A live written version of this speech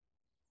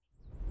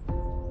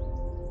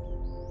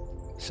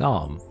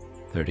Psalm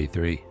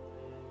 33.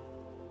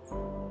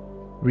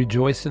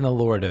 Rejoice in the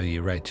Lord, O ye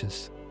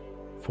righteous,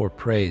 for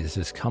praise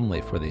is comely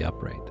for the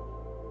upright.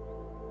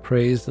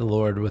 Praise the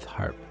Lord with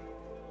harp.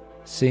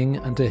 Sing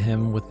unto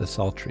him with the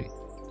psaltery,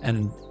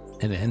 and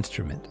an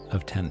instrument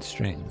of 10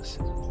 strings.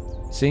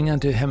 Sing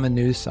unto him a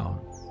new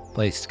song.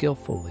 Play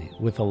skillfully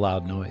with a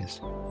loud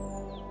noise.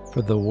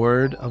 For the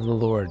word of the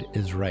Lord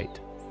is right,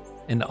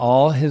 and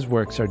all his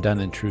works are done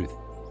in truth.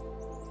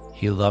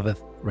 He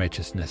loveth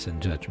righteousness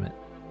and judgment.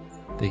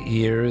 The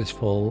ear is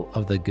full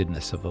of the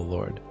goodness of the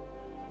Lord.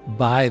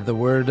 By the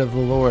word of the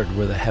Lord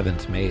were the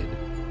heavens made,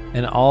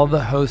 and all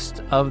the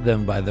host of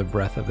them by the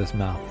breath of his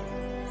mouth.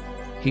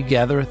 He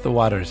gathereth the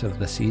waters of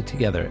the sea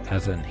together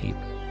as an heap.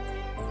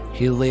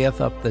 He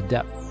layeth up the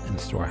depth in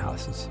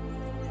storehouses.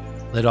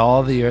 Let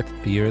all the earth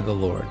fear the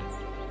Lord.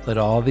 Let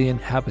all the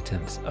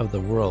inhabitants of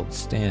the world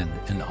stand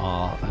in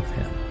awe of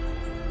him.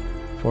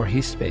 For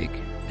he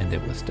spake, and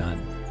it was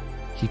done.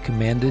 He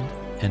commanded,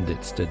 and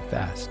it stood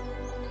fast.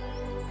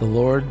 The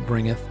Lord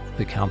bringeth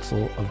the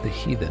counsel of the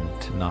heathen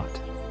to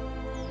naught.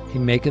 He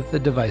maketh the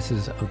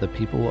devices of the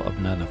people of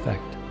none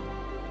effect.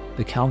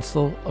 The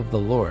counsel of the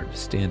Lord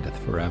standeth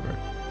forever,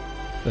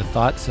 the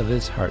thoughts of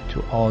his heart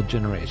to all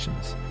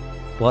generations.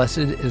 Blessed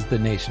is the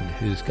nation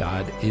whose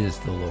God is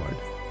the Lord,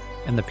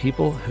 and the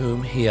people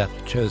whom he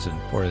hath chosen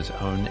for his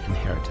own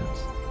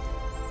inheritance.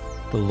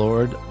 The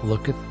Lord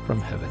looketh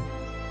from heaven.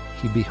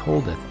 He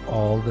beholdeth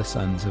all the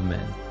sons of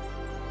men.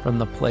 From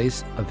the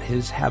place of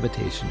his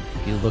habitation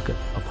he looketh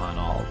upon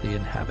all the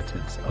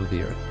inhabitants of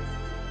the earth.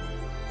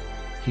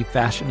 He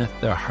fashioneth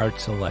their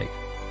hearts alike.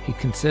 He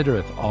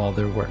considereth all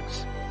their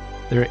works.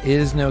 There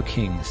is no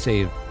king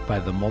save by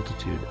the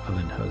multitude of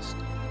an host.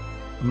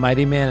 A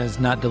mighty man is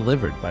not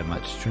delivered by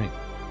much strength.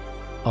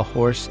 A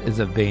horse is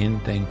a vain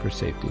thing for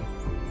safety.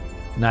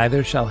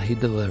 Neither shall he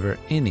deliver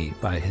any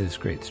by his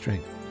great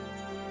strength.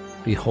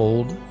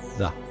 Behold,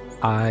 the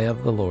eye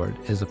of the Lord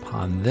is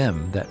upon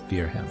them that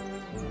fear him,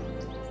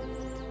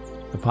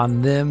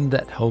 upon them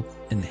that hope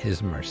in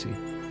his mercy,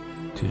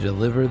 to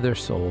deliver their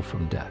soul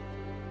from death,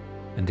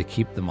 and to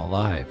keep them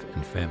alive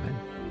in famine.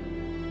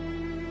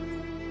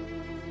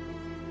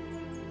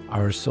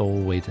 Our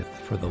soul waiteth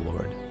for the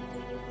Lord.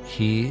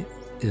 He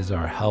is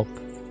our help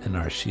and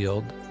our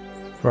shield,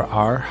 for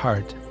our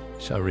heart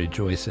shall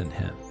rejoice in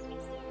him,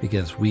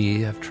 because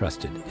we have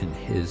trusted in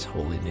his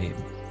holy name.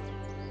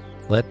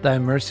 Let thy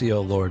mercy,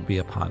 O Lord, be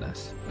upon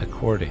us,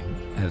 according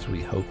as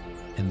we hope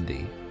in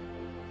thee.